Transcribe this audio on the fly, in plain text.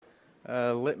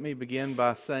Let me begin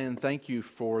by saying thank you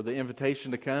for the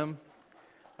invitation to come.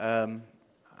 Um,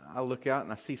 I look out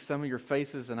and I see some of your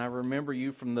faces, and I remember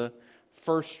you from the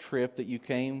first trip that you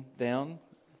came down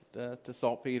to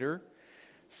Saltpeter.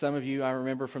 Some of you I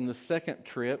remember from the second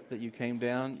trip that you came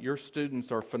down. Your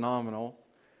students are phenomenal,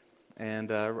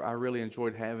 and I really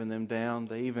enjoyed having them down.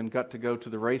 They even got to go to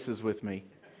the races with me,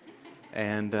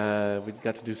 and we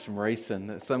got to do some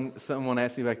racing. Someone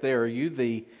asked me back there, "Are you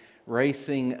the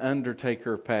racing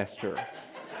undertaker pastor?"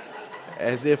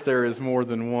 As if there is more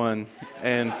than one.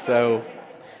 And so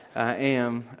I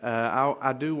am.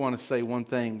 I do want to say one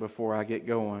thing before I get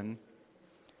going,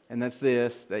 and that's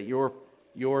this: that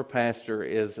your pastor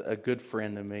is a good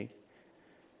friend to me.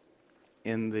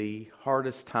 In the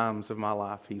hardest times of my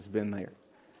life, he's been there,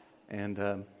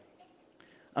 and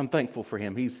I'm thankful for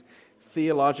him. He's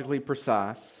theologically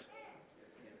precise.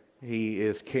 He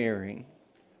is caring.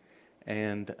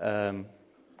 And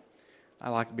I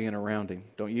like being around him,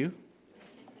 don't you?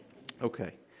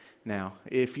 Okay. Now,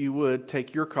 if you would,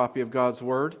 take your copy of God's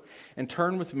Word and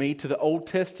turn with me to the Old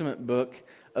Testament book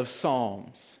of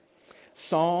Psalms.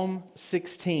 Psalm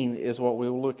 16 is what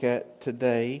we'll look at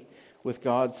today with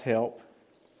God's help.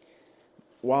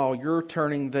 While you're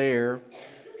turning there,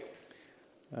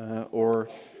 or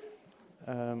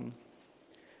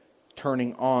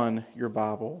turning on your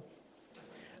Bible,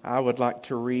 I would like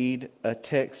to read a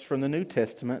text from the New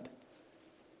Testament,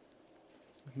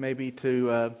 maybe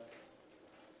to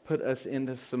put us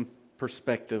into some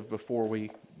perspective before we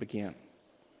begin.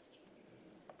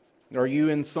 Are you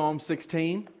in Psalm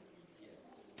 16?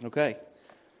 Okay.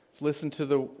 Let's listen to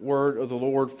the word of the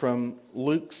Lord from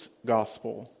Luke's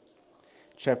Gospel,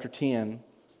 chapter 10.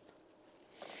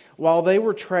 While they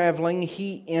were traveling,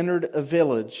 he entered a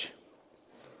village,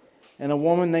 and a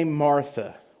woman named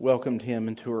Martha welcomed him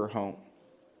into her home.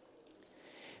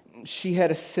 She had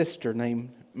a sister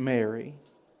named Mary,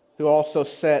 who also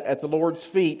sat at the Lord's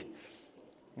feet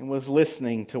and was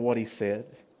listening to what he said.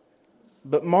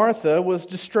 But Martha was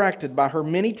distracted by her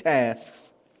many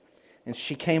tasks, and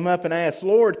she came up and asked,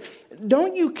 "Lord,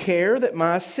 don't you care that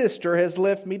my sister has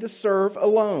left me to serve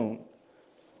alone?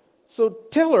 So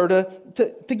tell her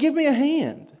to give me a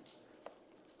hand."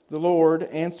 The Lord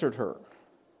answered her,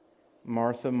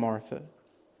 "Martha, Martha,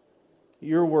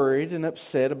 you're worried and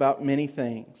upset about many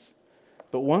things,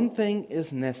 but one thing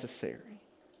is necessary.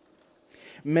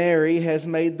 Mary has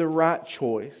made the right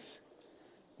choice,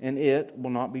 and it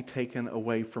will not be taken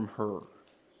away from her.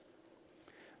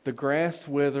 The grass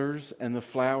withers and the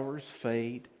flowers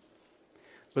fade,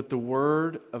 but the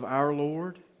word of our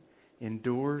Lord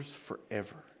endures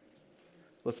forever."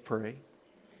 Let's pray.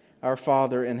 Our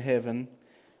Father in heaven,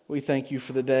 we thank you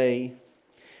for the day.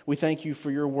 We thank you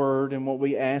for your word, and what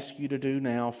we ask you to do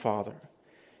now, Father,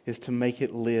 is to make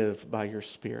it live by your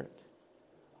Spirit.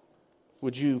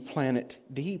 Would you plant it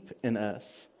deep in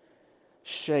us,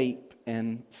 shape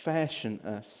and fashion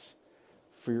us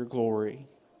for your glory?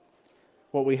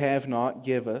 What we have not,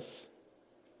 give us.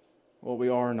 What we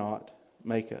are not,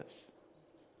 make us.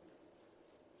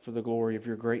 For the glory of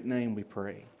your great name, we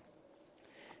pray.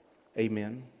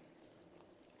 Amen.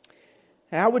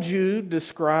 How would you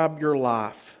describe your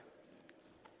life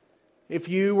if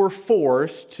you were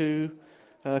forced to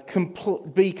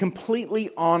be completely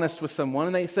honest with someone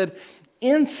and they said,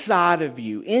 inside of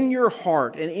you, in your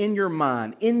heart and in your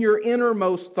mind, in your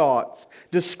innermost thoughts,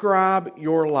 describe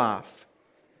your life?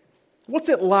 What's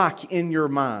it like in your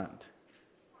mind?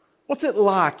 What's it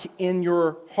like in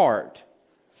your heart?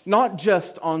 Not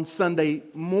just on Sunday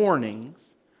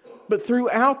mornings, but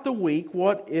throughout the week,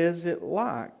 what is it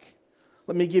like?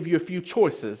 Let me give you a few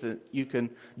choices that you can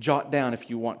jot down if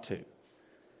you want to.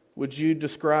 Would you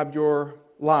describe your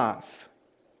life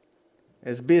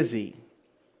as busy?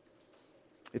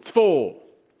 It's full.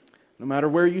 No matter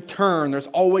where you turn, there's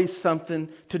always something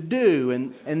to do,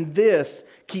 and this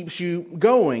keeps you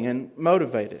going and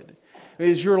motivated.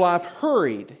 Is your life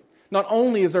hurried? Not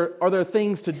only are there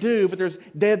things to do, but there's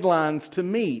deadlines to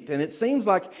meet. And it seems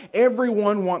like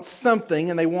everyone wants something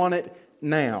and they want it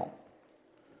now.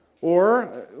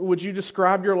 Or would you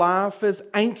describe your life as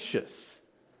anxious?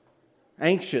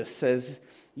 Anxious as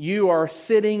you are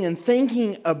sitting and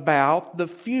thinking about the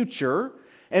future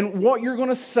and what you're going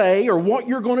to say or what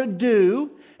you're going to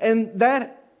do, and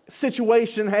that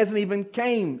situation hasn't even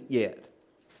came yet.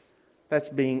 That's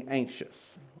being anxious.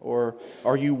 Or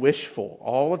are you wishful,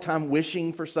 all the time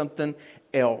wishing for something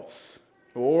else?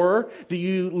 Or do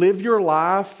you live your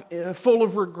life full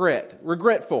of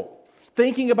regretful?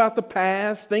 Thinking about the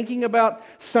past, thinking about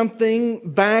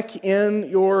something back in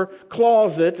your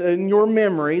closet, in your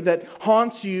memory that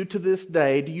haunts you to this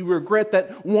day. Do you regret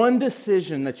that one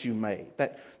decision that you made?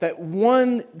 That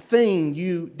one thing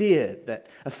you did that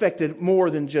affected more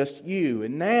than just you?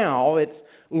 And now it's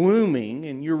looming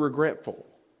and you're regretful.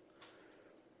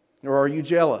 Or are you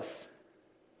jealous?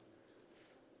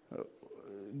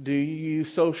 Do you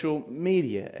use social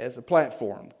media as a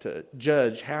platform to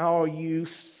judge how you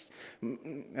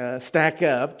stack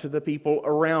up to the people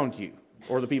around you,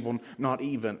 or the people not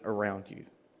even around you?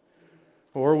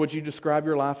 Or would you describe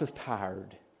your life as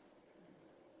tired?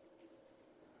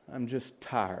 I'm just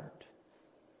tired.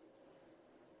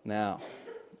 Now,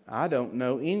 I don't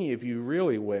know any of you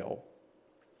really well,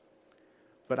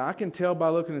 but I can tell by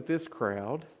looking at this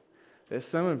crowd that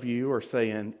some of you are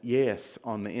saying yes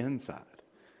on the inside.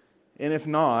 And if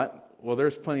not, well,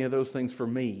 there's plenty of those things for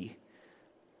me.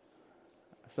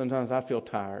 Sometimes I feel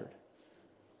tired.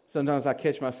 Sometimes I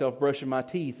catch myself brushing my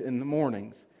teeth in the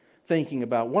mornings, thinking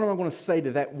about what am I going to say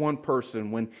to that one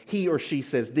person when he or she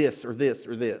says this or this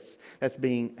or this. That's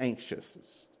being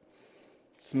anxious.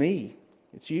 It's me.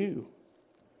 It's you.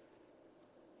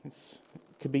 It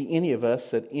could be any of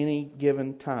us at any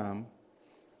given time.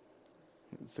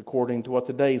 It's according to what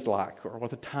the day's like, or what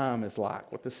the time is like,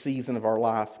 what the season of our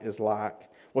life is like,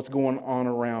 what's going on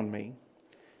around me.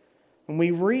 When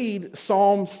we read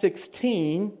Psalm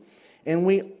 16, and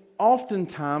we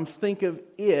oftentimes think of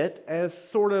it as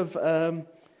sort of,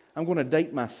 I'm going to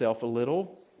date myself a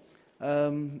little.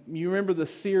 You remember the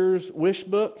Sears Wish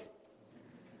Book?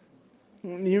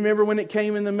 You remember when it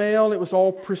came in the mail, it was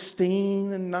all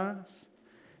pristine and nice?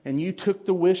 And you took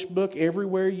the Wish Book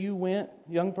everywhere you went,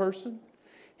 young person?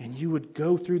 And you would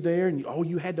go through there and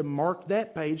you had to mark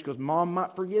that page because Mom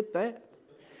might forget that.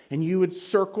 And you would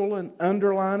circle and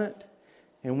underline it.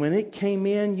 And when it came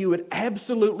in, you would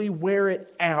absolutely wear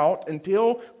it out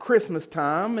until Christmas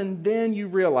time. And then you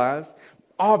realized,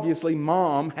 obviously,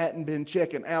 Mom hadn't been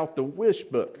checking out the Wish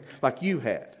Book like you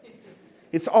had.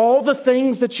 It's all the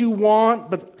things that you want,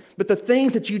 but the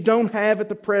things that you don't have at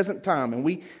the present time. And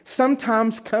we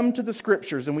sometimes come to the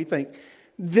Scriptures and we think,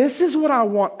 this is what I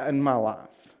want in my life.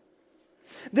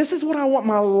 This is what I want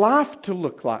my life to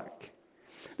look like.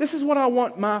 This is what I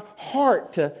want my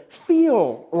heart to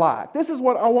feel like. This is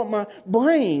what I want my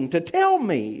brain to tell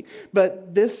me.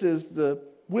 But this is the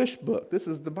wish book. This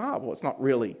is the Bible. It's not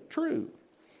really true.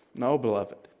 No,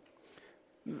 beloved.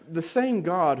 The same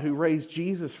God who raised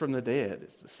Jesus from the dead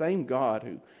is the same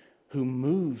God who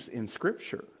moves in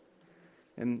Scripture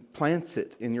and plants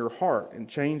it in your heart and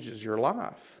changes your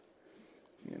life.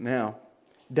 Now,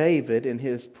 David, in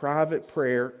his private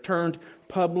prayer turned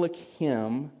public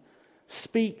hymn,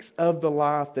 speaks of the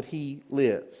life that he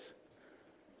lives.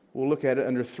 We'll look at it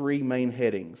under three main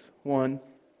headings. 1,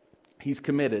 he's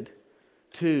committed.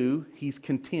 2, he's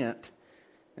content.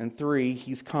 And 3,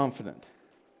 he's confident.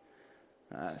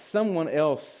 Someone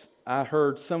else I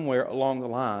heard somewhere along the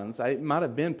lines, it might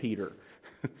have been Peter,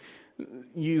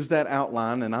 used that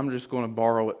outline, and I'm just going to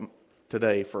borrow it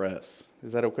today for us.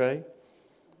 Is that okay?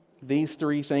 These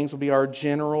three things will be our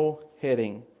general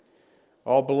heading.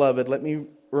 All beloved, let me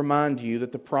remind you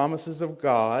that the promises of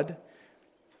God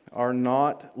are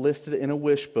not listed in a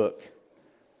wish book,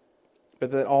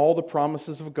 but that all the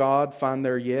promises of God find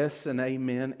their yes and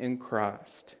amen in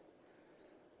Christ.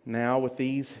 Now, with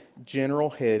these general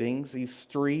headings, these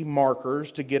three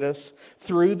markers to get us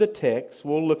through the text,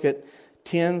 we'll look at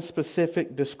 10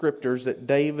 specific descriptors that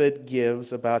David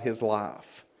gives about his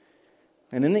life.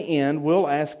 And in the end, we'll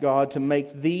ask God to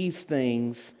make these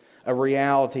things a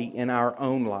reality in our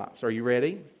own lives. Are you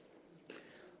ready?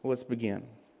 Well, let's begin.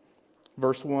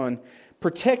 Verse 1,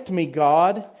 protect me,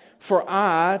 God, for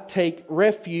I take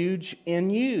refuge in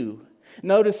you.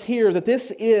 Notice here that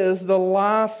this is the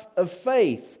life of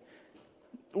faith.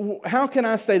 How can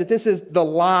I say that this is the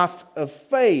life of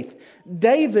faith?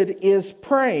 David is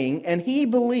praying and he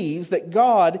believes that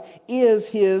God is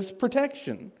his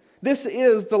protection. This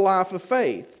is the life of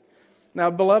faith. Now,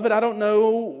 beloved, I don't know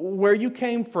where you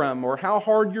came from or how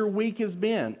hard your week has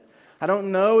been. I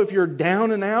don't know if you're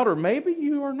down and out or maybe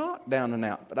you are not down and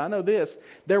out. But I know this,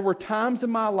 there were times in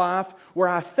my life where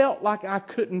I felt like I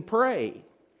couldn't pray.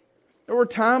 There were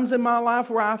times in my life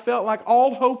where I felt like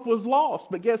all hope was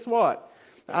lost. But guess what?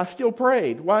 I still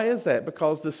prayed. Why is that?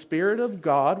 Because the Spirit of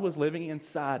God was living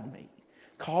inside me,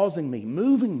 causing me,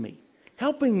 moving me,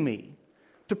 helping me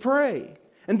to pray.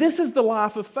 And this is the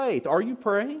life of faith. Are you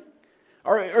praying?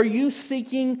 Are you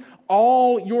seeking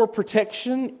all your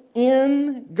protection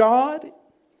in God?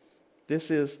 This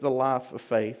is the life of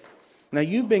faith. Now,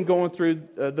 you've been going through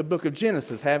the book of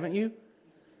Genesis, haven't you?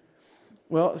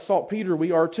 Well, saltpeter,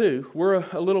 we are too. We're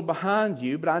a little behind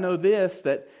you, but I know this,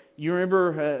 that you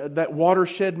remember that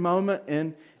watershed moment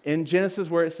in Genesis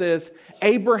where it says,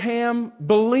 Abraham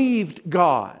believed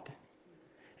God,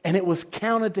 and it was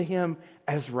counted to him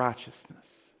as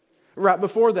righteousness. Right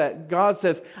before that, God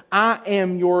says, I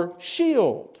am your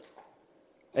shield,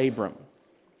 Abram.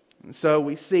 And so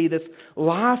we see this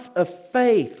life of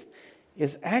faith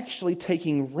is actually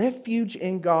taking refuge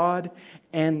in God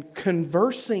and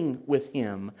conversing with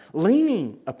Him,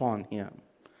 leaning upon Him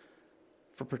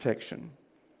for protection.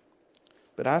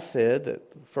 But I said that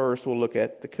first we'll look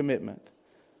at the commitment.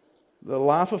 The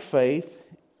life of faith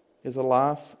is a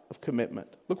life of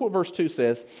commitment. Look what verse 2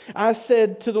 says. I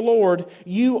said to the Lord,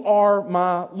 you are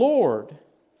my Lord.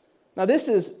 Now this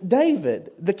is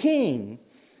David, the king.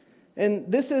 And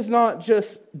this is not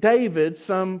just David,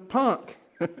 some punk.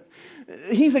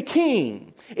 He's a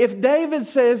king. If David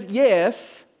says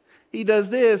yes, he does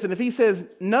this. And if he says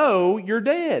no, you're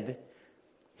dead.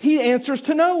 He answers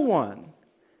to no one.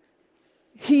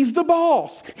 He's the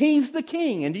boss. He's the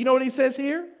king. And do you know what he says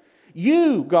here?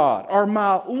 You, God, are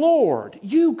my Lord.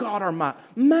 You, God, are my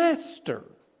master.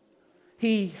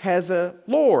 He has a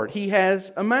Lord. He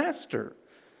has a master.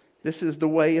 This is the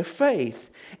way of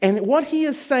faith. And what he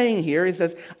is saying here, he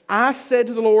says, I said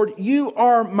to the Lord, you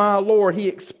are my Lord. He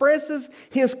expresses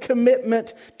his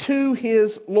commitment to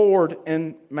his Lord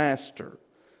and master.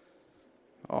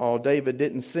 Oh, David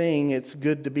didn't sing, it's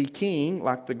good to be king,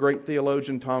 like the great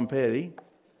theologian Tom Petty.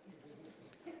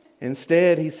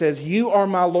 Instead, he says, you are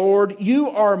my Lord,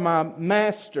 you are my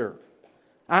master.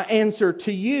 I answer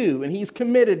to you. And he's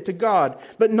committed to God.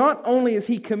 But not only is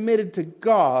he committed to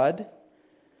God,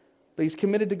 but he's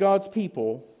committed to God's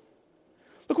people.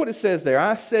 Look what it says there.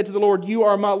 I said to the Lord, you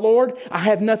are my Lord. I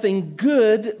have nothing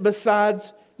good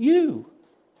besides you.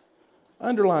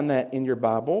 Underline that in your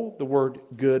Bible, the word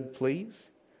good,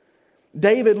 please.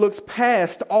 David looks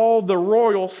past all the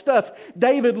royal stuff.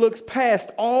 David looks past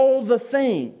all the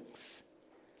things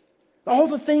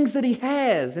that he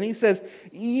has. And he says,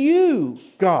 you,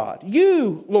 God,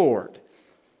 you, Lord,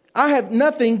 I have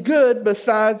nothing good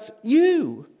besides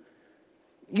you.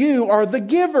 You are the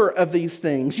giver of these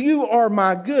things. You are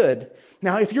my good.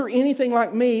 Now, if you're anything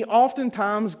like me,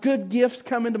 oftentimes good gifts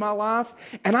come into my life,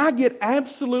 and I get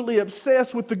absolutely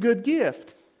obsessed with the good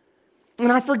gift.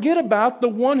 And I forget about the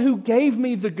one who gave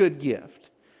me the good gift.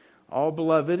 Oh,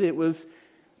 beloved, it was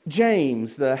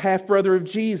James, the half-brother of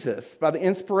Jesus, by the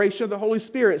inspiration of the Holy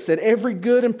Spirit, said, every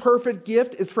good and perfect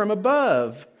gift is from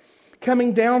above,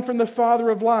 coming down from the Father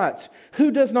of lights,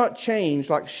 who does not change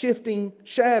like shifting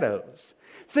shadows.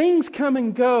 Things come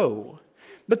and go,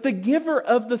 but the giver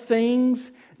of the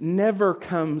things never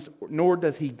comes, nor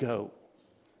does he go.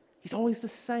 He's always the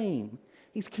same.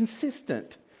 He's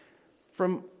consistent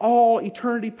from all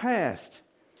eternity past.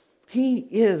 He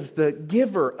is the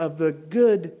giver of the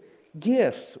good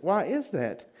gifts. Why is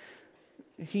that?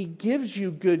 He gives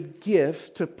you good gifts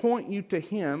to point you to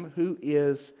Him who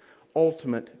is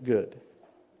ultimate good.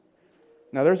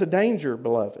 Now there's a danger,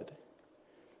 beloved.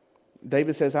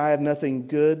 David says, I have nothing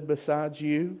good besides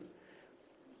you.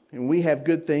 And we have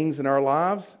good things in our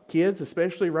lives, kids,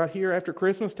 especially right here after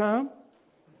Christmas time.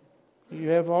 You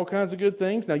have all kinds of good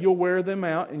things. Now you'll wear them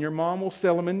out and your mom will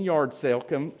sell them in the yard sale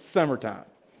come summertime.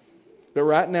 But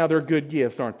right now they're good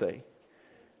gifts, aren't they?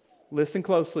 Listen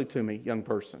closely to me, young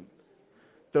person.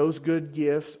 Those good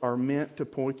gifts are meant to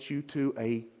point you to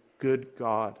a good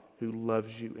God who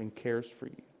loves you and cares for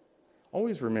you.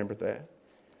 Always remember that.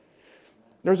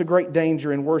 There's a great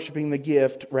danger in worshiping the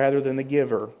gift rather than the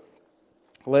giver.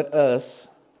 Let us,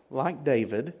 like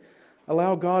David,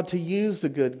 allow God to use the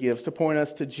good gifts to point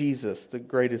us to Jesus, the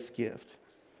greatest gift.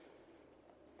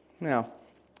 Now,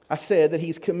 I said that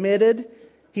he's committed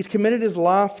his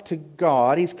life to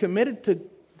God. He's committed to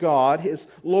God, his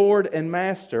Lord and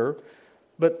Master.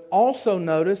 But also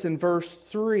notice in verse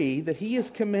 3 that he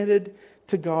is committed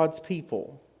to God's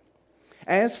people.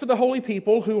 As for the holy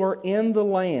people who are in the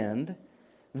land,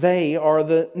 they are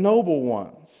the noble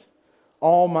ones.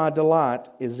 All my delight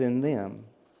is in them.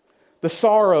 The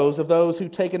sorrows of those who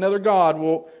take another God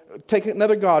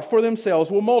for themselves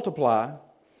will multiply.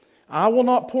 I will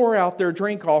not pour out their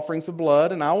drink offerings of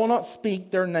blood, and I will not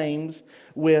speak their names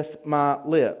with my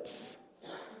lips.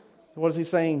 What is he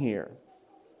saying here?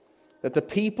 That the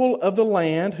people of the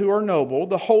land who are noble,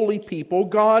 the holy people,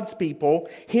 God's people,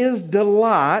 his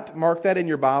delight, mark that in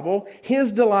your Bible,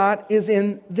 his delight is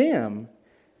in them.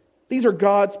 These are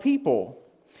God's people.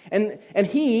 And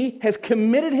he has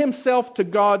committed himself to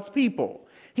God's people.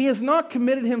 He has not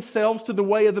committed himself to the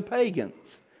way of the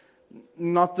pagans.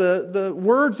 Not the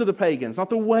words of the pagans, not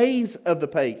the ways of the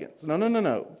pagans.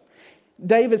 No.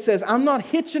 David says, I'm not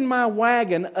hitching my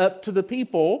wagon up to the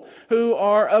people who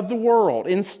are of the world.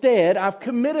 Instead, I've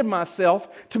committed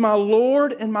myself to my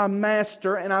Lord and my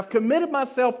Master, and I've committed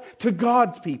myself to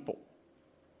God's people.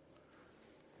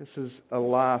 This is a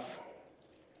life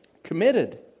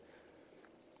committed,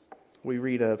 we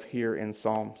read of here in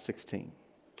Psalm 16.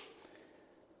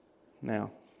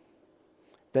 Now,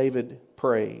 David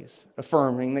prays,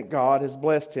 affirming that God has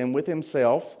blessed him with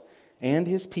himself and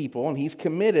his people, and he's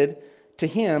committed to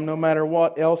him no matter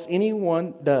what else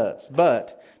anyone does.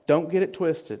 But don't get it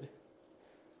twisted.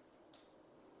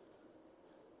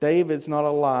 David doesn't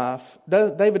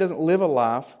live a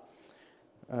life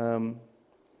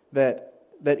that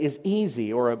is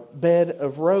easy or a bed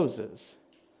of roses.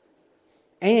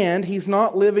 And he's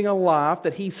not living a life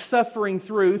that he's suffering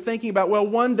through, thinking about, well,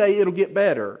 one day it'll get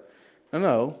better.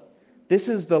 No. This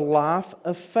is the life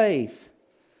of faith,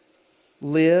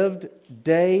 lived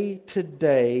day to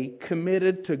day,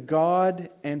 committed to God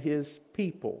and His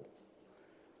people.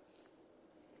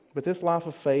 But this life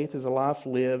of faith is a life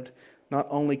lived not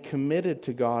only committed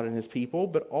to God and His people,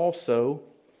 but also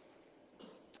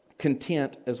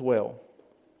content as well.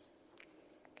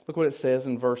 Look what it says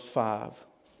in verse 5.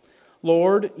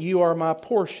 Lord, you are my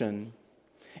portion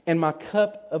and my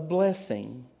cup of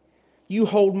blessing. You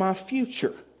hold my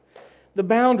future. The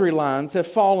boundary lines have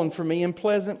fallen for me in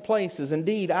pleasant places.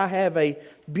 Indeed, I have a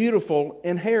beautiful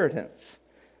inheritance.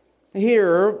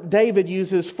 Here, David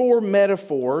uses 4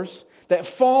 metaphors that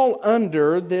fall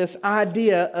under this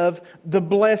idea of the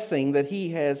blessing that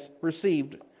he has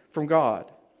received from God.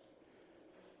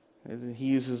 He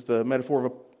uses the metaphor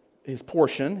of his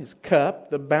portion, his cup,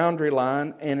 the boundary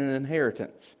line, and an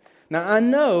inheritance. Now, I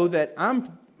know that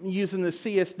I'm using the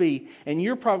CSB, and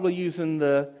you're probably using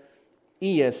the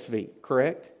ESV,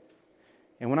 correct?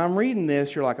 And when I'm reading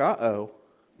this, you're like, uh-oh,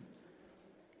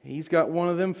 he's got one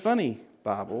of them funny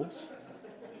Bibles.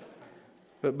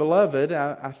 But beloved,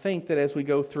 I think that as we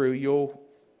go through,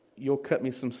 you'll cut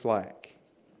me some slack.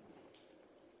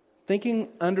 Thinking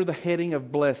under the heading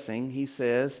of blessing, he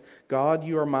says, God,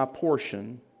 you are my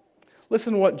portion.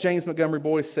 Listen to what James Montgomery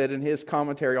Boyce said in his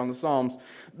commentary on the Psalms.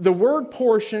 The word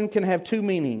portion can have 2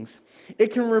 meanings.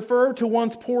 It can refer to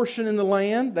one's portion in the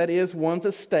land, that is, one's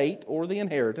estate or the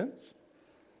inheritance.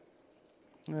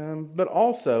 But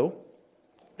also,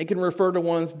 it can refer to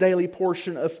one's daily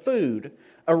portion of food,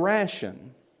 a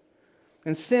ration.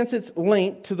 And since it's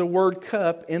linked to the word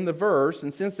cup in the verse,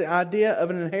 and since the idea of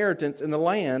an inheritance in the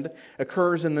land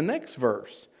occurs in the next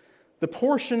verse, the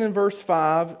portion in verse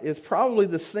 5 is probably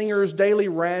the singer's daily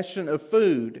ration of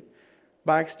food,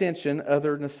 by extension,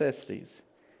 other necessities.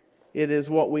 It is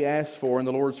what we ask for in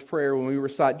the Lord's Prayer when we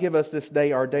recite, give us this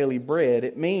day our daily bread.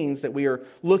 It means that we are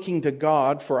looking to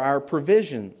God for our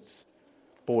provisions,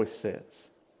 Boyce says.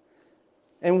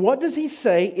 And what does he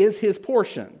say is his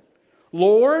portion?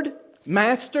 Lord,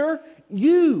 Master,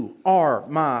 you are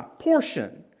my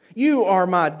portion. You are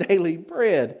my daily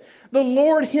bread. The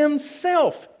Lord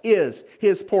Himself is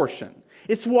His portion.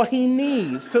 It's what He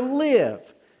needs to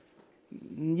live.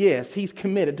 Yes, He's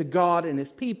committed to God and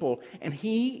His people, and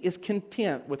He is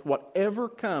content with whatever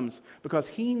comes because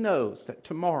He knows that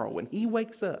tomorrow when He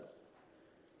wakes up,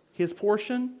 His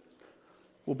portion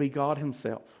will be God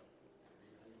Himself.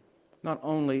 Not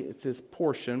only it's His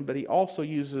portion, but He also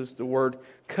uses the word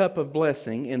cup of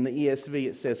blessing. In the ESV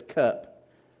it says cup.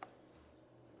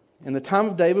 In the time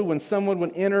of David, when someone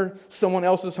would enter someone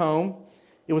else's home,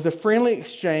 it was a friendly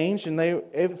exchange, and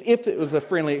if it was a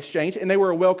friendly exchange and they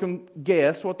were a welcome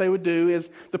guest, what they would do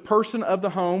is the person of the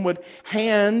home would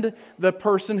hand the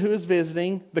person who is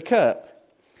visiting the cup.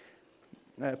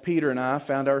 Peter and I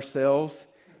found ourselves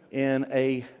in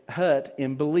a hut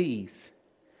in Belize.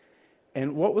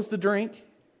 And what was the drink?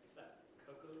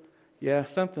 Yeah,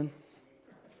 something.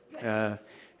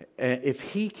 If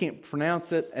he can't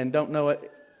pronounce it and don't know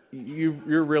it,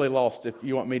 you're really lost if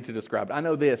you want me to describe it. I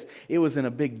know this. It was in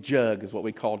a big jug is what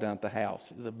we call down at the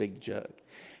house. It was a big jug.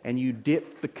 And you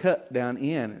dip the cup down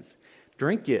in and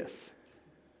drink this.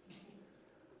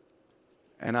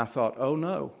 And I thought, oh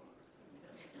no.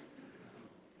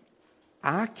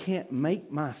 I can't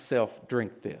make myself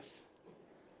drink this.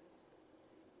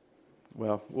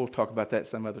 Well, we'll talk about that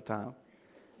some other time.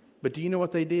 But do you know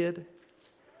what they did?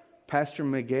 Pastor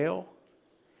Miguel,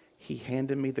 he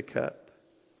handed me the cup.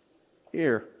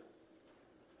 Here,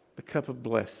 the cup of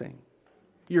blessing.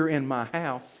 You're in my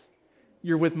house.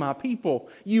 You're with my people.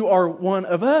 You are one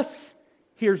of us.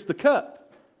 Here's the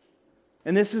cup.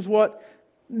 And this is what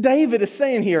David is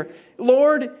saying here.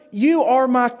 Lord, you are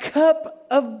my cup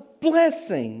of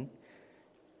blessing.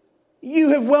 You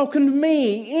have welcomed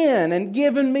me in and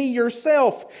given me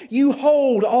yourself. You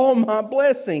hold all my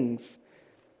blessings.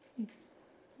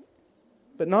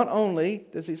 But not only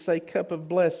does he say cup of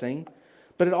blessing,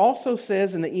 but it also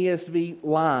says in the ESV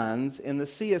lines, in the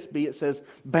CSB it says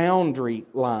boundary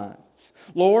lines.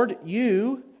 Lord,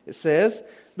 you, it says,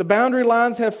 the boundary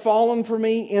lines have fallen for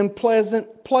me in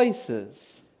pleasant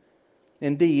places.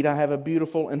 Indeed, I have a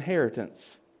beautiful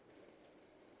inheritance.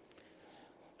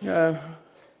 I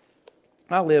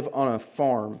live on a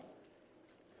farm.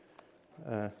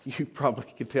 You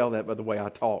probably could tell that by the way I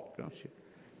talk, don't you?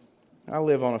 I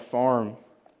live on a farm.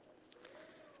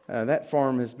 That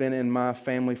farm has been in my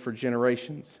family for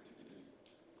generations.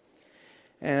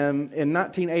 And in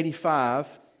 1985,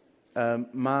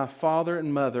 my father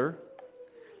and mother,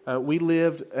 we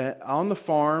lived on the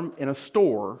farm in a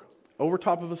store, over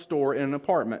top of a store in an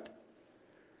apartment.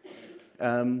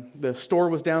 The store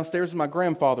was downstairs in my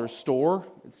grandfather's store.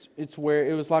 It's where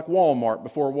it was like Walmart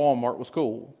before Walmart was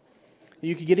cool.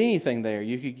 You could get anything there.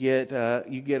 You could get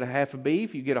a half a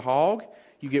beef, you get a hog,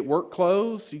 you get work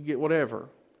clothes, you get whatever.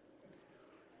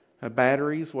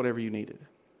 Batteries, whatever you needed.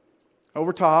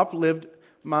 Over top lived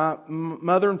my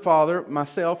mother and father,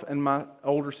 myself, and my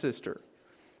older sister.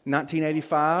 In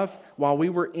 1985, while we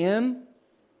were in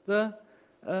the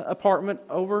apartment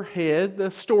overhead,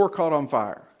 the store caught on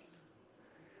fire.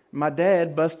 My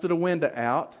dad busted a window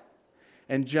out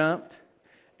and jumped,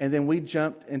 and then we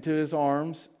jumped into his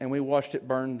arms and we watched it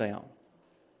burn down.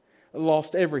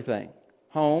 Lost everything.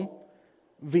 Home,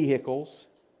 vehicles,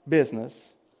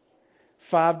 business.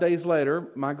 5 days later,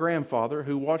 my grandfather,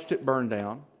 who watched it burn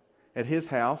down at his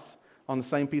house on the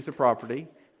same piece of property,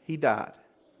 he died.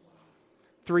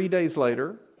 3 days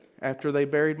later, after they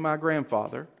buried my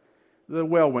grandfather, the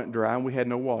well went dry and we had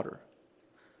no water.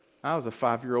 I was a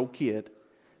 5-year-old kid.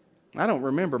 I don't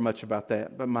remember much about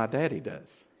that, but my daddy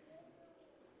does.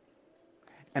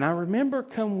 And I remember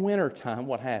come wintertime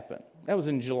what happened. That was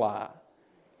in July.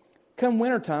 Come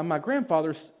wintertime, my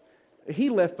grandfather, he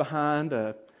left behind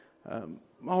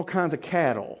all kinds of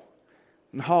cattle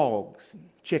and hogs, and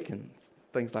chickens,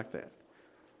 things like that.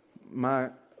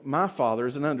 My father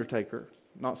is an undertaker,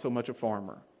 not so much a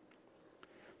farmer.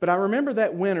 But I remember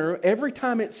that winter, every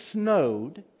time it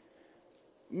snowed,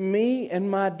 me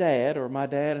and my dad, or my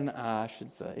dad and I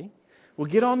should say, would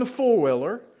get on the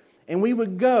four-wheeler and we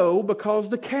would go because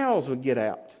the cows would get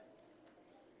out.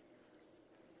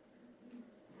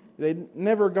 They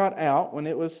never got out when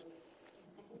it was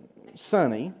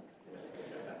sunny.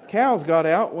 Cows got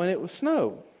out when it was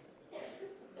snow.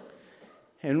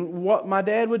 And what my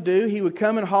dad would do, he would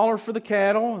come and holler for the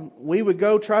cattle, and we would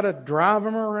go try to drive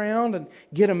them around and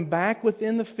get them back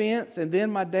within the fence, and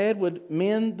then my dad would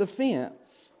mend the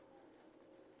fence.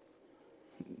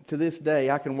 To this day,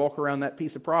 I can walk around that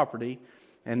piece of property,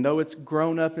 and though it's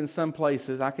grown up in some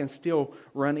places, I can still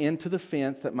run into the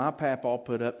fence that my papaw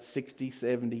put up 60,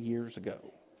 70 years ago.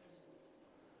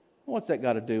 What's that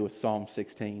got to do with Psalm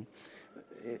 16?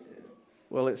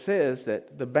 Well, it says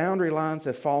that the boundary lines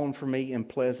have fallen for me in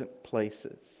pleasant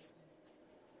places.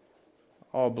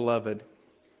 Oh, beloved,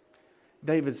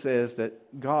 David says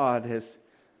that God has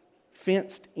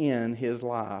fenced in his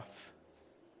life,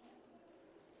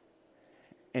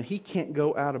 and he can't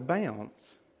go out of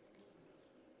bounds.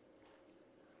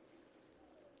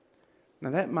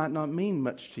 Now, that might not mean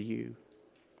much to you.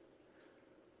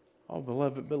 Oh,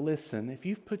 beloved, but listen, if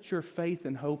you've put your faith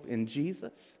and hope in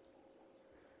Jesus,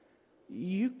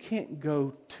 you can't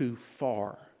go too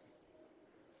far.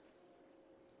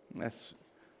 That's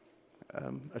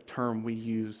a term we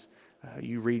use,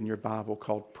 you read in your Bible,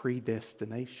 called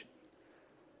predestination.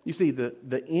 You see,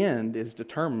 the end is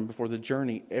determined before the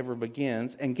journey ever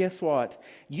begins. And guess what?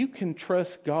 You can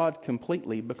trust God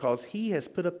completely because He has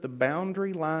put up the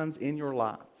boundary lines in your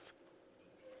life.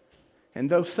 And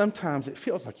though sometimes it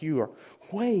feels like you are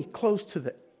way close to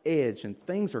the edge and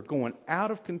things are going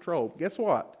out of control, guess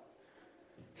what?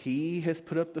 He has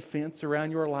put up the fence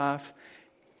around your life,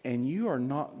 and you are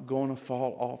not going to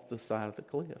fall off the side of the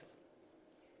cliff.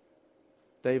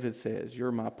 David says,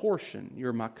 you're my portion,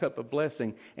 you're my cup of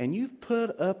blessing, and you've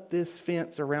put up this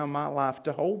fence around my life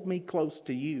to hold me close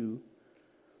to you.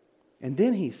 And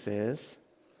then he says,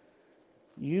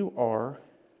 you are,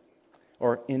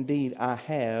 or indeed I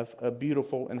have, a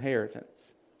beautiful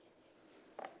inheritance.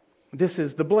 This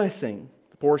is the blessing,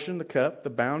 the portion, the cup, the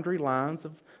boundary lines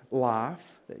of life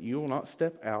that you will not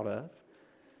step out of.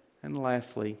 And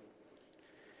lastly,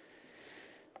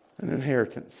 an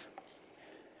inheritance.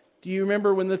 Do you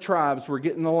remember when the tribes were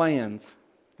getting the lands?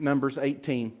 Numbers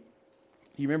 18. Do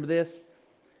you remember this?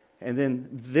 And then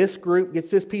this group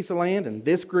gets this piece of land, and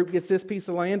this group gets this piece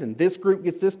of land, and this group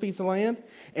gets this piece of land.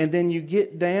 And then you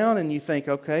get down and you think,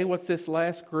 okay, what's this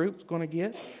last group going to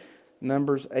get?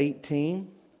 Numbers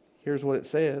 18. Here's what it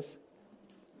says.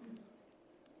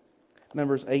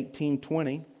 Numbers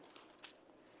 18:20.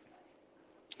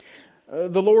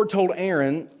 The Lord told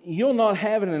Aaron, "You'll not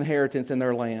have an inheritance in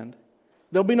their land.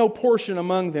 There'll be no portion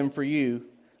among them for you.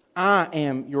 I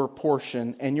am your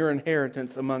portion and your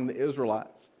inheritance among the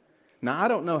Israelites." Now, I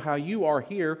don't know how you are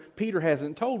here. Peter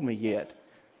hasn't told me yet.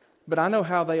 But I know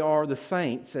how they are, the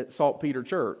saints at Saltpeter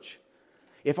Church.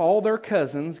 If all their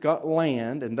cousins got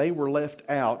land and they were left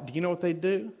out, do you know what they'd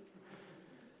do?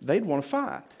 They'd want to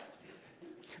fight.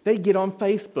 They'd get on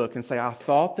Facebook and say, "I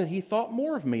thought that he thought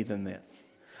more of me than this.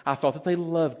 I thought that they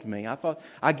loved me.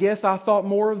 I guess I thought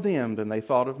more of them than they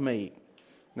thought of me."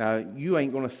 Now, you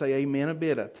ain't going to say amen a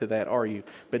bit to that, are you?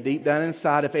 But deep down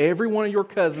inside, if every one of your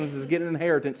cousins is getting an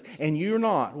inheritance and you're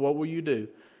not, what will you do?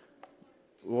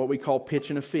 What we call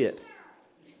pitching a fit.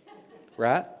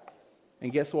 Right?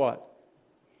 And guess what?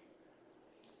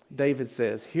 David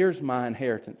says, here's my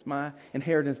inheritance. My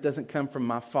inheritance doesn't come from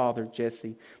my father,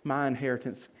 Jesse. My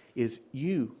inheritance is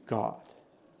you, God.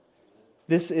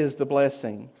 This is the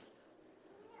blessing.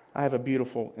 I have a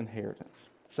beautiful inheritance.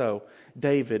 So,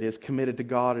 David is committed to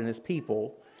God and His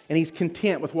people, and he's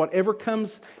content with whatever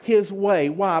comes his way.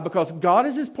 Why? Because God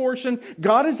is his portion,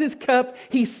 God is his cup.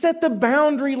 He set the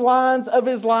boundary lines of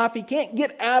his life. He can't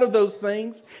get out of those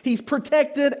things. He's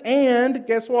protected, and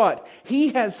guess what?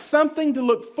 He has something to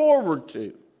look forward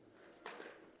to.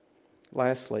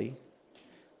 Lastly,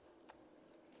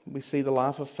 we see the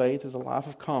life of faith as a life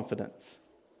of confidence.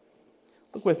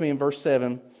 Look with me in verse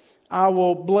 7. "I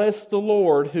will bless the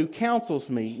Lord who counsels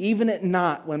me, even at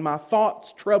night when my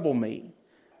thoughts trouble me.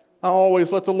 I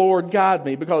always let the Lord guide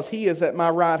me, because He is at my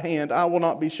right hand. I will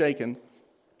not be shaken."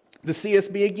 The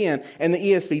CSB again and the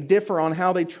ESV differ on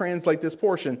how they translate this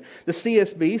portion. The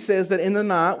CSB says that in the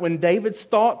night, when David's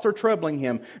thoughts are troubling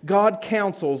him, God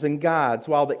counsels and guides,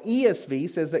 while the ESV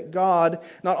says that God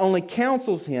not only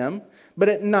counsels him, but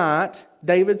at night,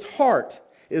 David's heart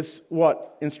is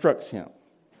what instructs him.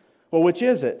 Well, which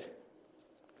is it?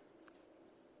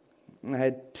 I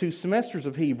had 2 semesters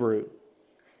of Hebrew.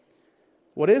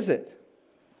 What is it?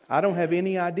 I don't have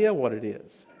any idea what it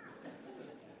is.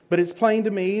 But it's plain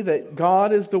to me that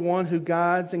God is the one who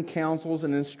guides and counsels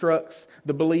and instructs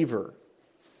the believer.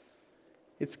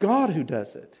 It's God who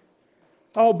does it.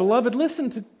 Oh, beloved,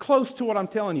 listen close to what I'm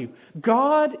telling you.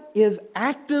 God is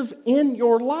active in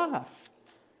your life.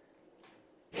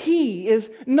 He is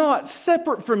not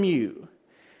separate from you.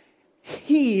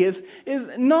 He is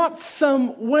not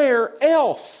somewhere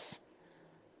else.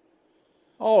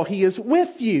 Oh, He is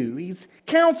with you. He's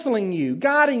counseling you,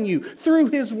 guiding you through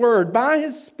His Word, by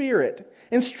His Spirit,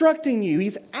 instructing you.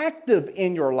 He's active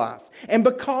in your life. And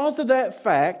because of that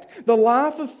fact, the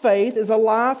life of faith is a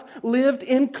life lived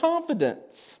in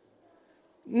confidence,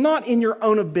 not in your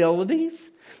own abilities.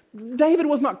 David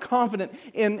was not confident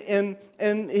in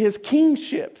his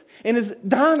kingship, in his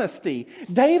dynasty.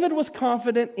 David was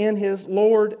confident in his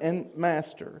Lord and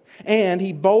Master. And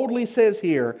he boldly says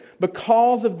here,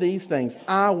 "Because of these things,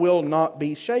 I will not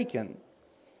be shaken."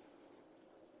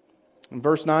 And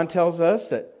verse 9 tells us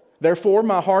that, "Therefore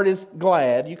my heart is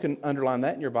glad." You can underline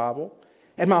that in your Bible.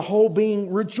 "And my whole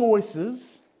being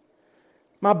rejoices.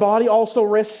 My body also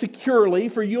rests securely,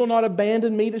 for you will not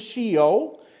abandon me to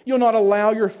Sheol. You'll not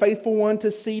allow your faithful one to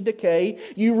see decay.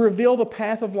 You reveal the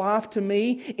path of life to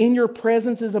me. In your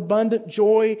presence is abundant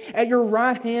joy. At your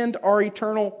right hand are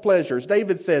eternal pleasures."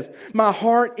 David says, my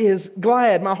heart is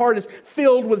glad. My heart is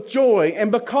filled with joy.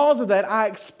 And because of that, I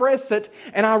express it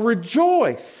and I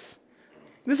rejoice.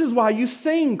 This is why you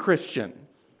sing, Christian.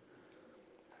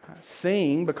 I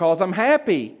sing because I'm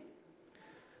happy.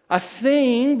 I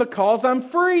sing because I'm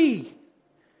free.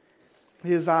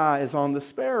 His eye is on the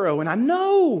sparrow, and I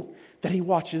know that He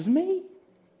watches me.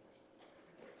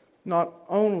 Not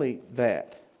only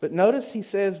that, but notice he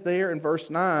says there in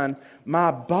verse 9, my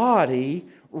body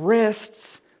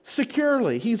rests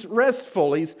securely. He's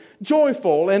restful, he's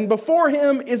joyful, and before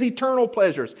Him is eternal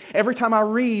pleasures. Every time I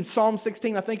read Psalm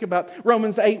 16, I think about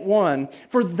Romans 8:1.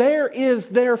 "For there is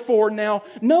therefore now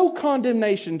no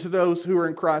condemnation to those who are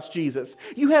in Christ Jesus."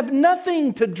 You have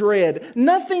nothing to dread,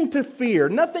 nothing to fear,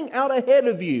 nothing out ahead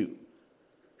of you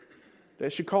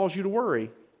that should cause you to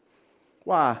worry.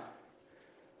 Why?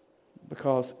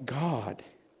 Because God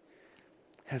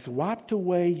has wiped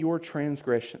away your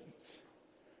transgressions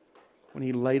when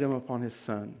He laid them upon His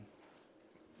Son.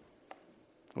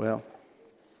 Well,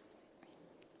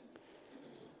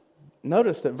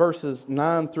 notice that verses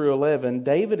 9 through 11,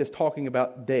 David is talking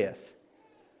about death.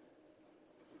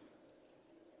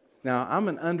 Now, I'm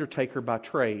an undertaker by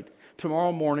trade.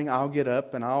 Tomorrow morning I'll get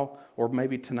up and or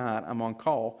maybe tonight I'm on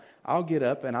call. I'll get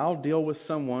up and I'll deal with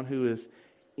someone who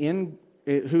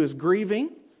is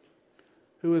grieving,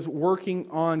 who is working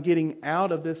on getting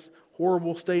out of this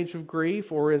horrible stage of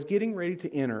grief or is getting ready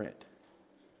to enter it.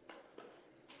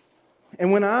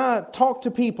 And when I talk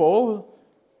to people,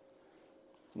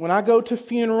 when I go to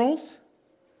funerals,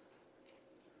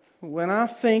 when I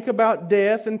think about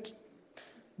death, and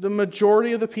the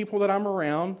majority of the people that I'm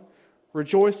around,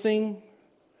 rejoicing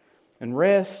and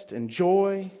rest and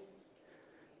joy,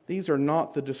 these are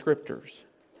not the descriptors.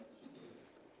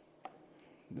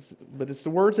 But it's the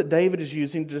words that David is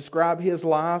using to describe his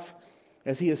life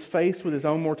as he is faced with his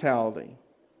own mortality.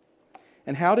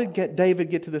 And how did David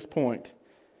get to this point?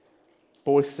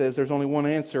 Boyce says there's only one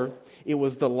answer. It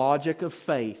was the logic of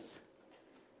faith.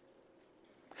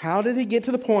 How did he get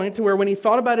to the point to where when he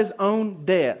thought about his own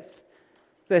death,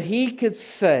 that he could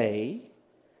say,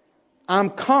 I'm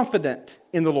confident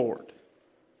in the Lord?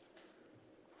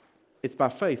 It's by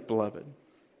faith, beloved.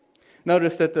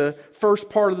 Notice that the first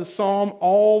part of the psalm,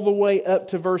 all the way up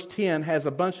to verse 10, has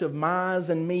a bunch of my's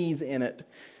and me's in it.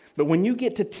 But when you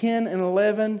get to 10 and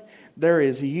 11, there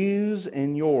is you's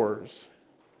and yours.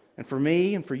 And for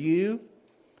me and for you,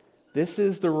 this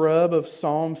is the rub of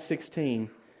Psalm 16.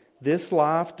 This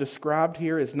life described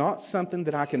here is not something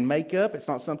that I can make up. It's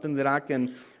not something that I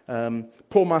can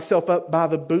pull myself up by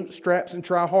the bootstraps and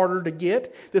try harder to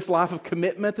get. This life of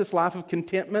commitment, this life of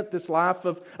contentment, this life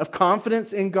of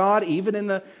confidence in God, even in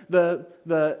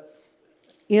the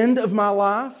end of my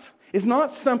life, is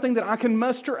not something that I can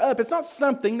muster up. It's not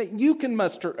something that you can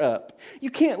muster up. You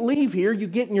can't leave here, you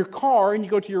get in your car and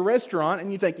you go to your restaurant and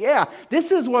you think, yeah,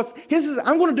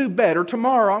 I'm going to do better.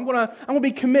 Tomorrow I'm going to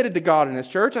be committed to God in this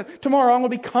church. Tomorrow I'm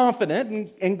going to be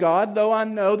confident in God, though I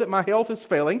know that my health is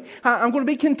failing. I'm going to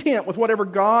be content with whatever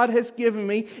God has given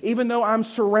me, even though I'm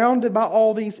surrounded by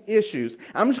all these issues.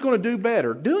 I'm just going to do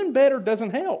better. Doing better doesn't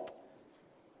help.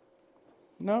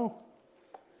 No.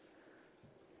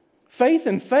 Faith,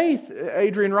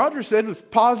 Adrian Rogers said, was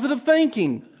positive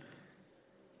thinking.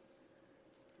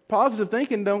 Positive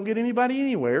thinking don't get anybody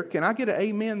anywhere. Can I get an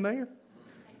amen there?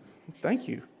 Thank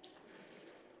you.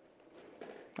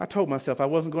 I told myself I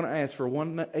wasn't going to ask for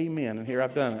one amen, and here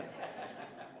I've done it.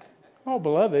 Oh,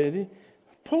 beloved,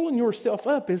 pulling yourself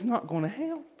up is not going to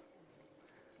help.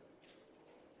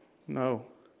 No.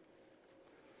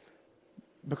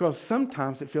 Because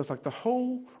sometimes it feels like the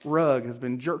whole rug has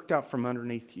been jerked out from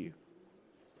underneath you.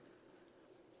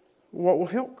 What will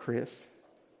help, Chris?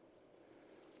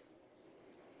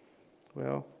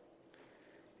 Well,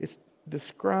 it's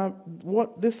described,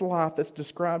 what this life that's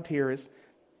described here is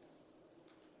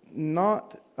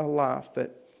not a life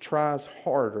that tries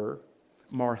harder,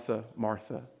 Martha,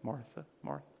 Martha, Martha,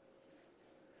 Martha.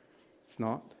 It's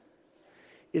not.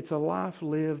 It's a life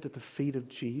lived at the feet of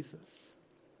Jesus.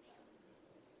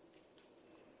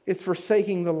 It's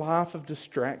forsaking the life of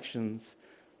distractions,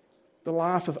 the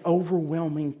life of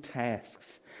overwhelming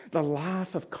tasks, the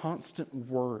life of constant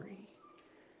worry,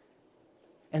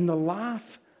 and the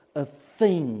life of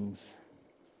things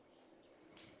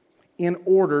in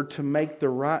order to make the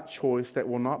right choice that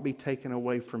will not be taken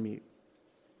away from you.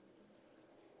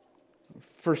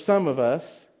 For some of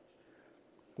us,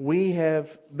 we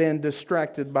have been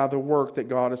distracted by the work that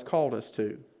God has called us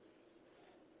to.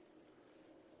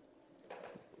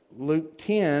 Luke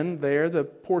 10 there, the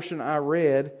portion I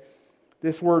read,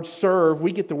 this word serve,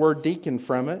 we get the word deacon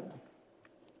from it.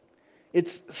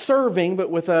 It's serving,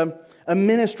 but with a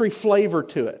ministry flavor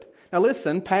to it. Now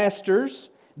listen, pastors,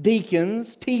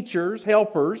 deacons, teachers,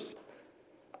 helpers,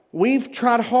 we've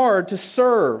tried hard to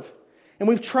serve. And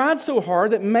we've tried so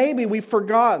hard that maybe we've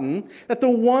forgotten that the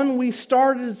one we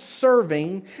started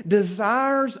serving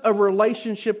desires a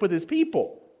relationship with his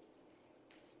people.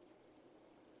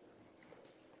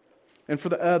 And for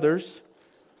the others,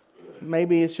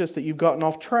 maybe it's just that you've gotten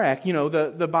off track. You know,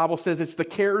 the Bible says it's the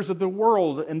cares of the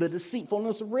world and the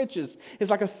deceitfulness of riches. It's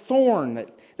like a thorn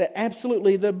that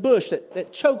absolutely, the bush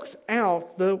that chokes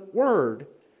out the word.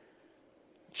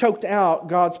 Choked out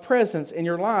God's presence in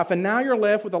your life. And now you're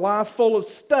left with a life full of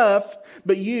stuff,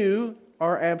 but you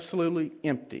are absolutely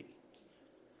empty.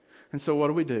 And so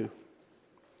what do?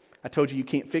 I told you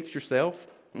can't fix yourself.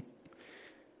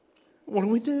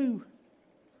 What do?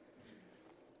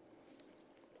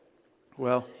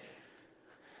 Well,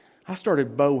 I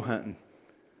started bow hunting.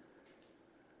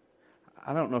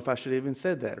 I don't know if I should have even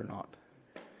said that or not.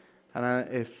 And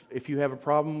if you have a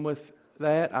problem with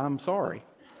that, I'm sorry.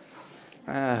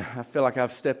 I feel like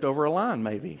I've stepped over a line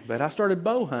maybe, but I started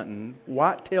bow hunting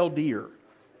white-tailed deer.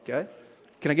 Okay?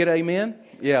 Can I get an amen?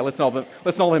 Yeah, listen to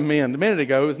all them men. A minute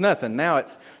ago it was nothing. Now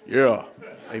it's, yeah,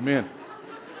 amen.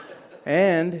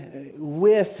 And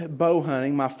with bow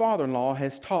hunting, my father-in-law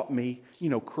has taught me,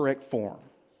 correct form.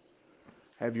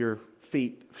 Have your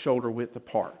feet shoulder width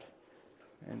apart.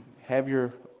 And have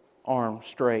your arm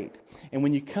straight. And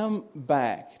when you come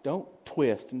back, don't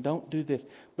twist and don't do this,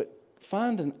 but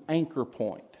find an anchor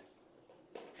point.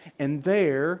 And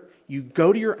there, you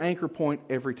go to your anchor point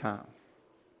every time.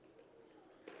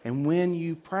 And when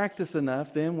you practice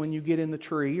enough, then when you get in the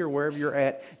tree or wherever you're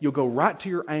at, you'll go right to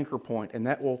your anchor point, and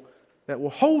that will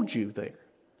hold you there.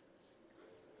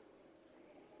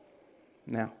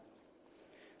 Now,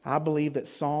 I believe that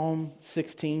Psalm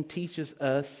 16 teaches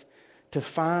us to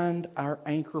find our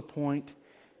anchor point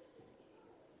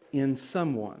in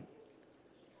someone.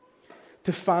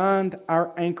 To find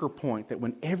our anchor point, that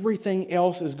when everything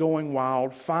else is going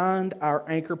wild, find our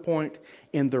anchor point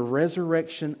in the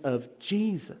resurrection of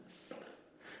Jesus.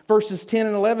 Verses 10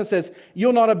 and 11 says,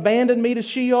 "You'll not abandon me to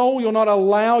Sheol. You'll not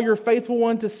allow your faithful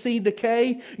one to see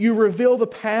decay. You reveal the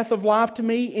path of life to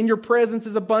me. In your presence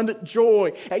is abundant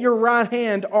joy. At your right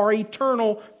hand are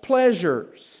eternal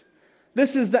pleasures."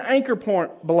 This is the anchor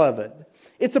point, beloved.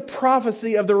 It's a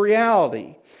prophecy of the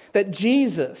reality that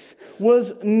Jesus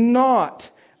was not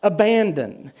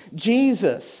abandoned.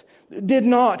 Jesus did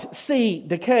not see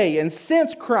decay. And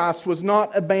since Christ was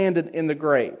not abandoned in the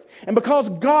grave, and because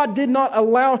God did not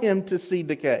allow him to see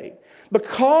decay,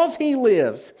 because he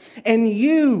lives, and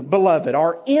you, beloved,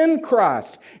 are in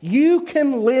Christ, you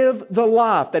can live the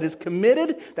life that is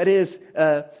committed, that is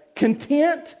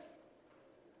content,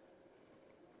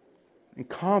 and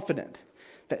confident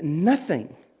that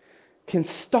nothing can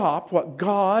stop what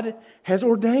God has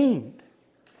ordained.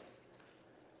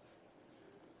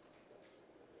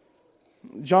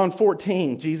 John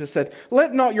 14, Jesus said,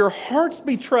 "Let not your hearts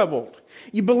be troubled.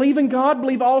 You believe in God,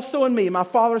 believe also in me. In my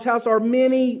Father's house are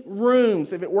many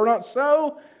rooms. If it were not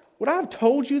so, would I have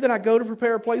told you that I go to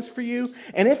prepare a place for you?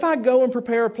 And if I go and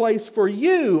prepare a place for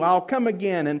you, I'll come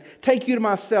again and take you to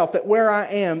myself, that where I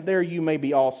am, there you may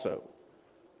be also."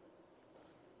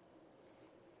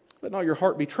 Let not your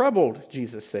heart be troubled,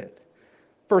 Jesus said.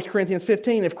 1 Corinthians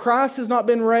 15, "If Christ has not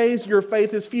been raised, your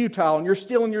faith is futile, and you're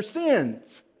still in your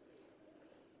sins."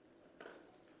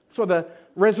 So the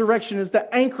resurrection is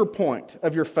the anchor point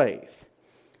of your faith.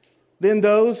 "Then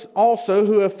those also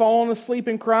who have fallen asleep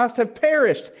in Christ have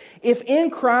perished. If in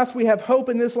Christ we have hope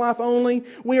in this life only,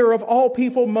 we are of all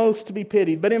people most to be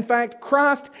pitied. But in fact,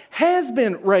 Christ has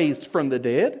been raised from the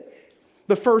dead,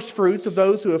 the first fruits of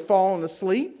those who have fallen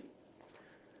asleep."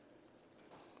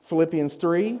 Philippians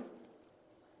 3,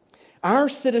 "Our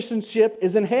citizenship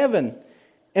is in heaven,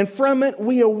 and from it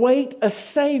we await a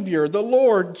Savior, the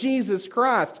Lord Jesus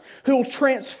Christ, who will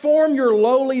transform your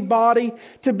lowly body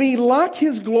to be like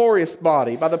His glorious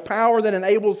body by the power that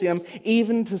enables Him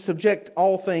even to subject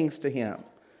all things to Him."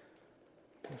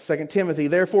 2 Timothy,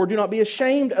 "Therefore do not be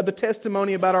ashamed of the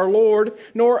testimony about our Lord,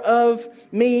 nor of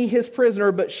me, His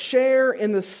prisoner, but share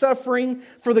in the suffering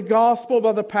for the gospel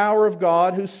by the power of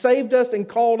God, who saved us and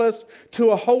called us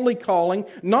to a holy calling,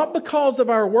 not because of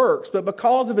our works, but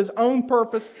because of His own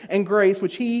purpose and grace,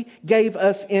 which He gave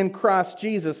us in Christ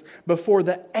Jesus before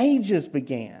the ages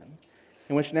began,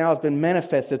 and which now has been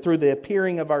manifested through the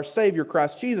appearing of our Savior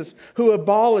Christ Jesus, who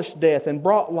abolished death and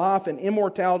brought life and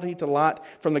immortality to light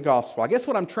from the gospel." I guess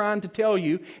what I'm trying to tell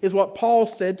you is what Paul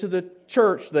said to the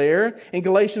church there in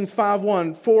Galatians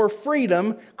 5:1, "For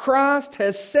freedom Christ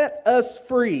has set us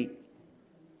free.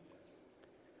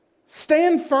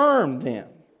 Stand firm then,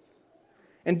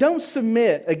 and don't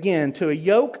submit again to a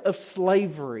yoke of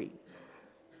slavery."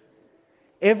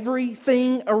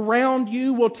 Everything around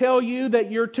you will tell you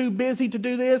that you're too busy to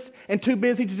do this and too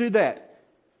busy to do that.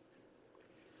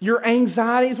 Your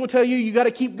anxieties will tell you, you got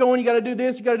to keep going, you got to do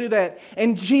this, you got to do that.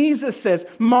 And Jesus says,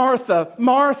 "Martha,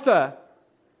 Martha,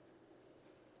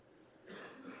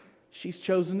 she's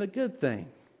chosen the good thing.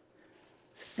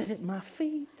 Sit at my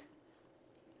feet."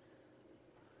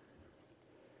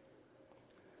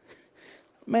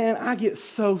 Man, I get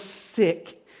so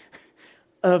sick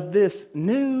of this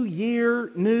new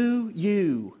year, new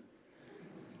you.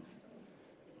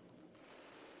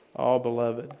 Oh,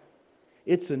 beloved,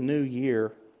 it's a new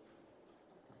year.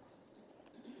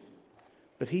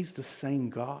 But He's the same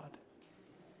God.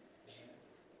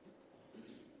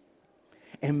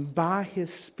 And by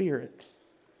His Spirit,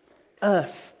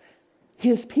 us,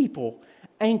 His people,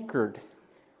 anchored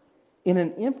in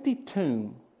an empty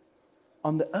tomb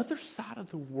on the other side of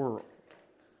the world,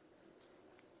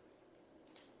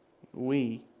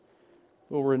 we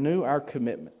will renew our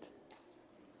commitment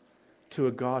to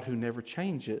a God who never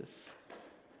changes.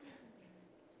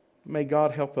 May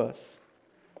God help us,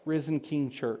 Risen King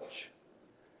Church.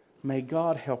 May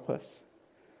God help us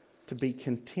to be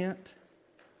content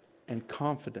and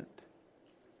confident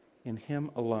in Him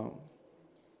alone.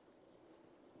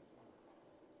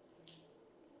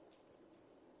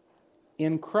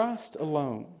 In Christ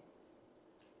alone,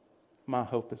 my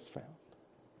hope is found.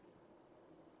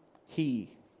 He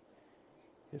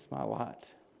is my light,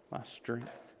 my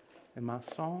strength, and my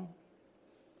song.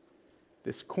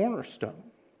 This cornerstone,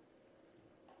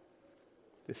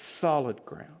 this solid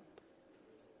ground,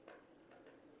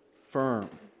 firm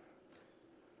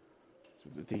to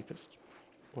the deepest,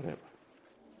 whatever.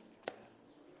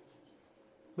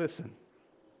 Listen,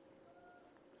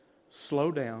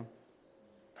 slow down,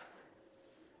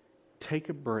 take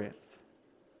a breath,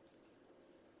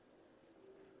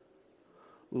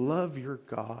 love your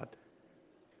God,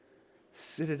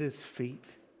 sit at His feet.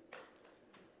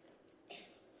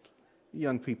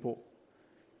 Young people,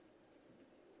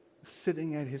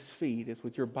 sitting at His feet is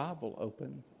with your Bible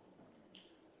open.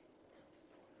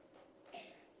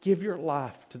 Give your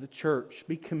life to the church.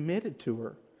 Be committed to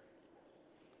her.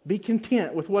 Be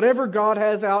content with whatever God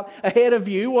has out ahead of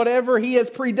you, whatever He has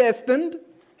predestined,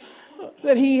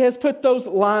 that He has put those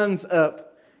lines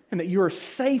up and that you are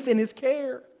safe in His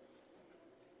care.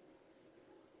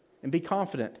 And be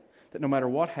confident that no matter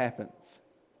what happens,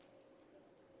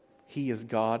 He is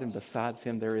God, and besides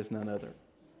Him there is none other.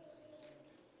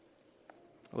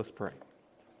 Let's pray.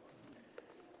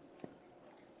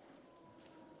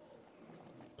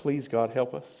 Please, God,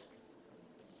 help us.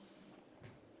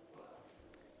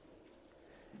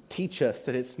 Teach us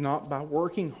that it's not by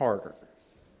working harder,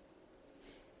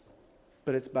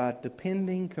 but it's by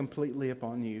depending completely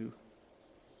upon You.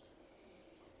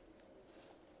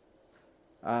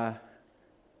 I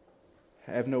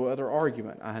have no other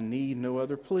argument. I need no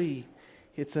other plea.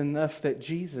 It's enough that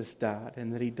Jesus died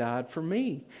and that He died for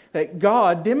me. That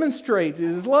God demonstrates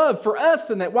His love for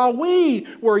us and that while we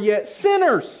were yet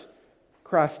sinners,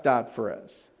 Christ died for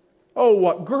us. Oh,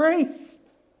 what grace!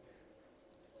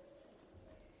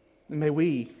 And may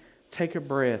we take a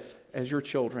breath as Your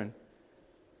children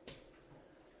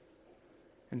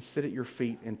and sit at Your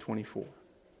feet in 24.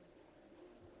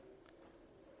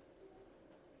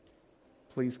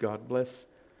 Please, God, bless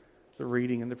the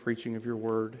reading and the preaching of Your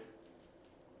word.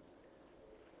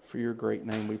 For Your great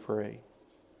name we pray.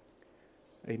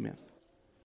 Amen.